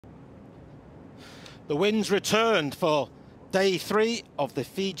The winds returned for day 3 of the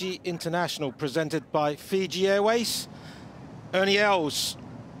Fiji International presented by Fiji Airways. Ernie Els,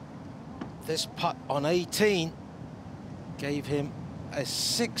 this putt on 18 gave him a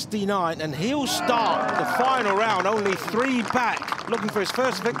 69, and he'll start the final round only 3 back, looking for his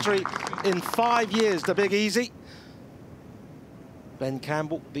first victory in 5 years, the Big Easy. Ben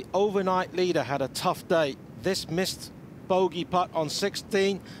Campbell, the overnight leader, had a tough day. This missed bogey putt on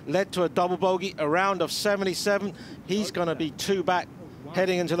 16 led to a double bogey, a round of 77. He's going to be 2 back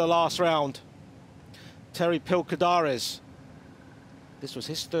heading into the last round. Terry Pilkadares, this was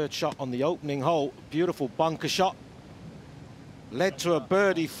his 3rd shot on the opening hole. Beautiful bunker shot. Led to a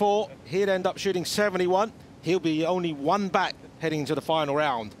birdie 4. He'd end up shooting 71. He'll be only 1 back heading into the final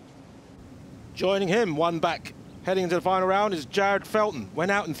round. Joining him, 1 back heading into the final round, is Jared Felton.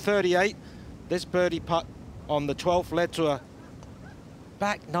 Went out in 38. This birdie putt on the 12th led to a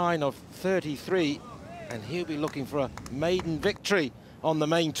back 9 of 33, and he'll be looking for a maiden victory on the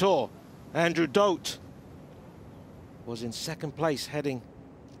main tour. Andrew Dote was in 2nd place heading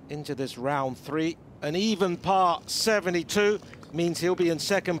into this round 3. An even par 72 means he'll be in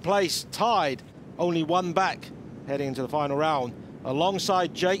 2nd place, tied, only 1 back heading into the final round,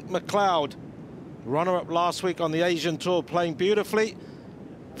 alongside Jake McLeod, runner-up last week on the Asian Tour, playing beautifully.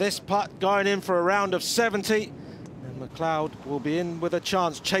 This putt going in for a round of 70, and McLeod will be in with a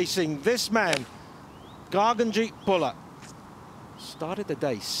chance chasing this man. Gaganjeet Bhullar started the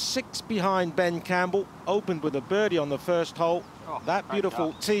day 6 behind Ben Campbell, opened with a birdie on the 1st hole. That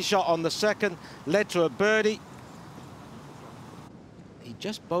beautiful tee shot on the 2nd led to a birdie. He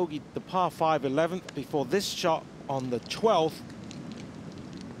just bogeyed the par 5 11th before this shot on the 12th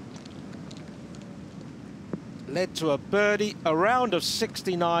led to a birdie, a round of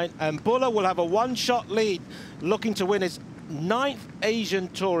 69, and Bhullar will have a 1-shot lead, looking to win his 9th Asian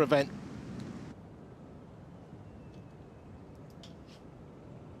Tour event